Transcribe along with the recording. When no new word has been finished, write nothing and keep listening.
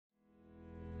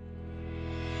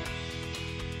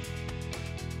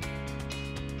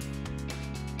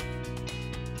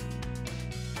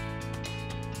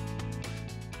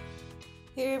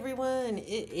Hey everyone,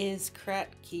 it is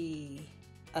Kratky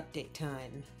update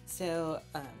time. So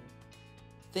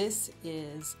this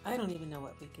is, I don't even know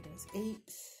what week it is,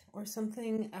 8 or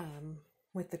something,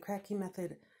 with the Kratky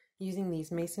method using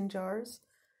these mason jars.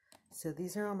 So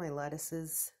these are all my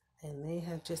lettuces and they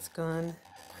have just gone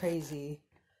crazy,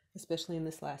 especially in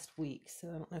this last week. So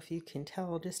I don't know if you can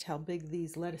tell just how big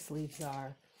these lettuce leaves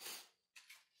are.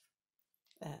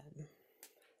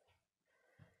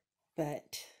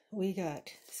 But we got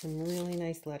some really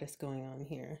nice lettuce going on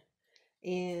here.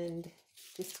 And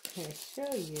just to kind of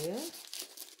show you,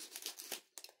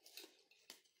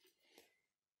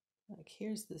 like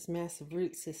here's this massive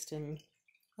root system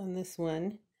on this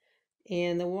one.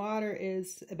 And the water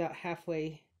is about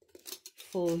halfway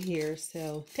full here.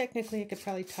 So technically I could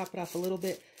probably top it off a little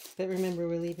bit. But remember,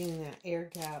 we're leaving that air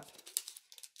gap.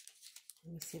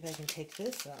 Let me see if I can take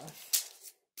this off.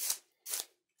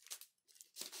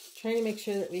 Trying to make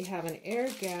sure that we have an air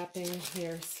gap in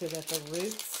here so that the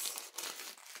roots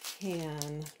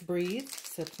can breathe.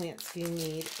 So plants do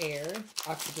need air,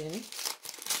 oxygen.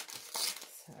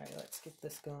 Sorry, let's get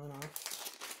this going off.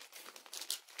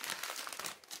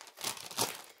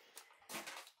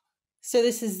 So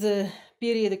this is the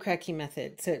beauty of the Kratky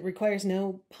method. So it requires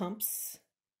no pumps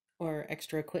or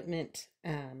extra equipment.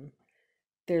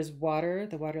 There's water,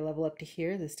 the water level up to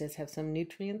here. This does have some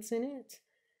nutrients in it.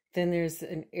 Then there's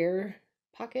an air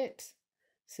pocket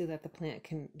so that the plant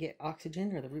can get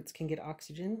oxygen, or the roots can get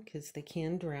oxygen, because they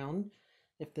can drown.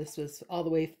 If this was all the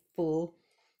way full,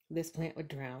 this plant would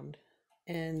drown.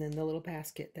 And then the little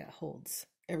basket that holds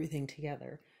everything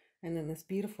together. And then this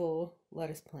beautiful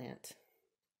lettuce plant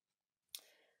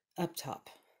up top.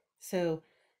 So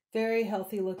very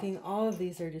healthy looking. All of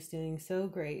these are just doing so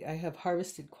great. I have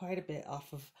harvested quite a bit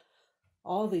off of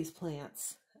all these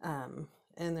plants.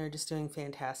 And they're just doing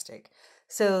fantastic.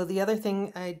 So the other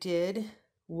thing I did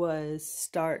was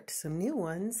start some new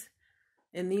ones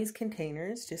in these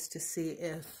containers just to see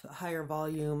if a higher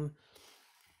volume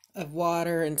of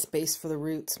water and space for the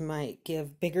roots might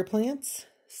give bigger plants.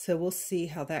 So we'll see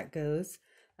how that goes.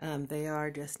 They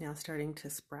are just now starting to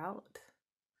sprout.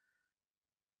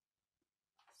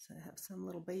 So I have some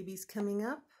little babies coming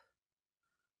up.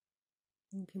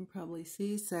 You can probably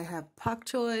see, so I have pak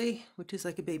choy, which is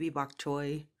like a baby bok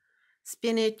choy,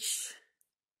 spinach,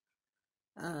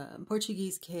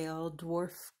 Portuguese kale,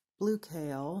 dwarf blue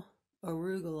kale,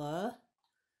 arugula,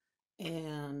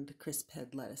 and crisp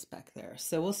head lettuce back there.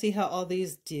 So we'll see how all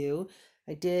these do.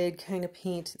 I did kind of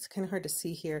paint, it's kind of hard to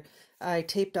see here. I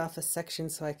taped off a section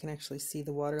so I can actually see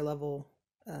the water level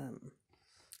a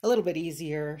little bit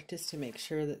easier, just to make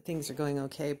sure that things are going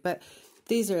okay. But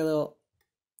these are a little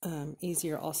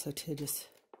easier also to just,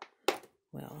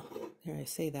 well, here I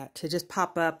say that, to just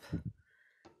pop up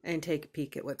and take a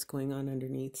peek at what's going on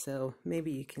underneath. So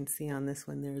maybe you can see on this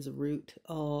one there's a root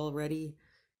already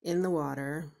in the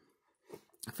water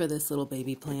for this little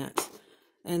baby plant.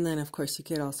 And then of course you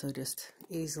could also just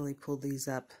easily pull these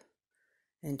up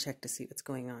and check to see what's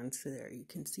going on. So there you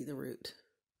can see the root.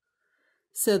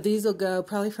 So these will go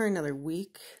probably for another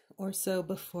week or so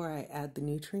before I add the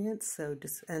nutrients. So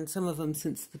just, and some of them,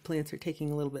 since the plants are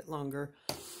taking a little bit longer,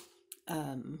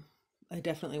 I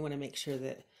definitely want to make sure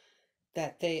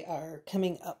that they are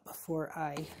coming up before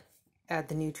I add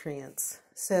the nutrients.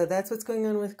 So that's what's going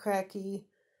on with Kratky.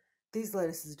 These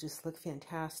lettuces just look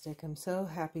fantastic. I'm so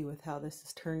happy with how this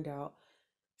has turned out.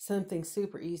 Something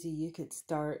super easy you could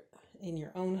start in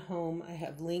your own home. I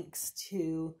have links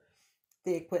to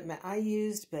the equipment I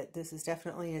used, but this is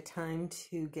definitely a time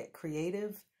to get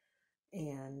creative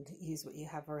and use what you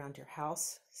have around your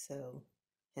house. So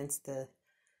hence the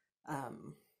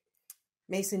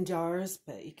mason jars,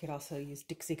 but you could also use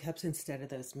Dixie cups instead of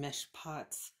those mesh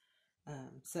pots.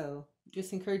 So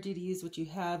just encourage you to use what you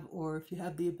have, or if you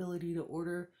have the ability to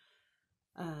order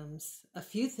a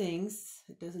few things,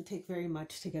 it doesn't take very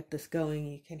much to get this going.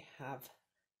 You can have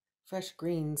fresh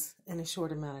greens in a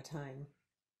short amount of time.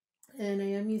 And I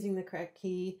am using the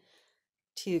Kratky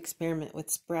to experiment with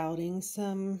sprouting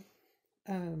some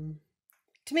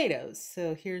tomatoes.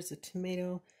 So here's a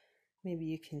tomato. Maybe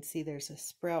you can see there's a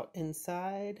sprout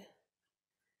inside.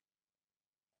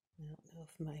 I don't know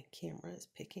if my camera is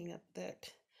picking up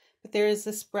that, but there is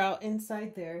a sprout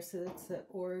inside there. So it's an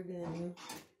Oregon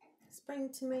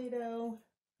spring tomato.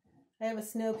 I have a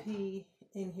snow pea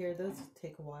in here. Those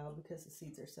take a while because the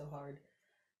seeds are so hard.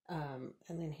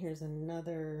 And then here's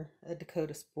a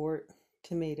Dakota Sport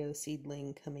tomato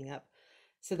seedling coming up.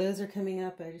 So those are coming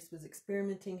up. I just was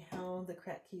experimenting how the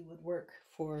Kratky would work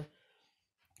for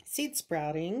seed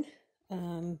sprouting.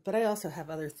 But I also have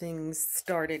other things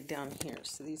started down here.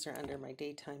 So these are under my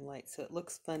daytime light. So it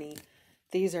looks funny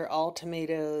These are all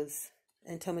tomatoes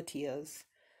and tomatillos.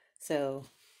 So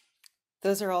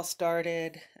those are all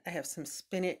started. I have some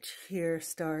spinach here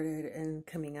started and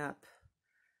coming up.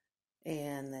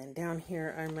 And then down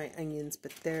here are my onions,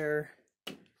 but they're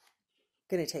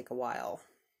going to take a while.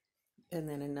 And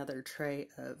then another tray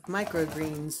of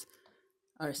microgreens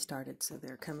are started, so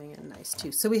they're coming in nice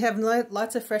too. So we have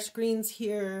lots of fresh greens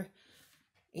here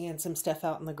and some stuff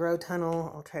out in the grow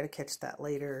tunnel. I'll try to catch that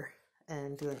later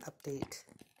and do an update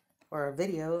or a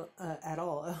video at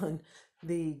all on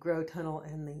the grow tunnel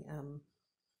and the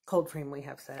cold frame we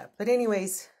have set up. But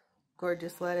anyways,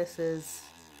 gorgeous lettuces,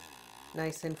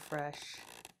 nice and fresh.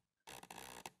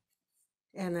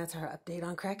 And that's our update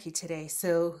on Kratky today.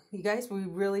 So you guys, we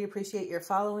really appreciate your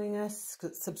following us,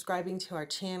 subscribing to our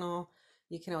channel.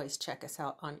 You can always check us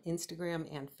out on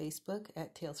Instagram and Facebook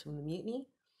at Tales from the Mutiny.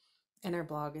 And our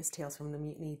blog is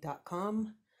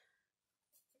talesfromthemutiny.com.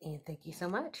 And thank you so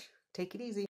much. Take it easy.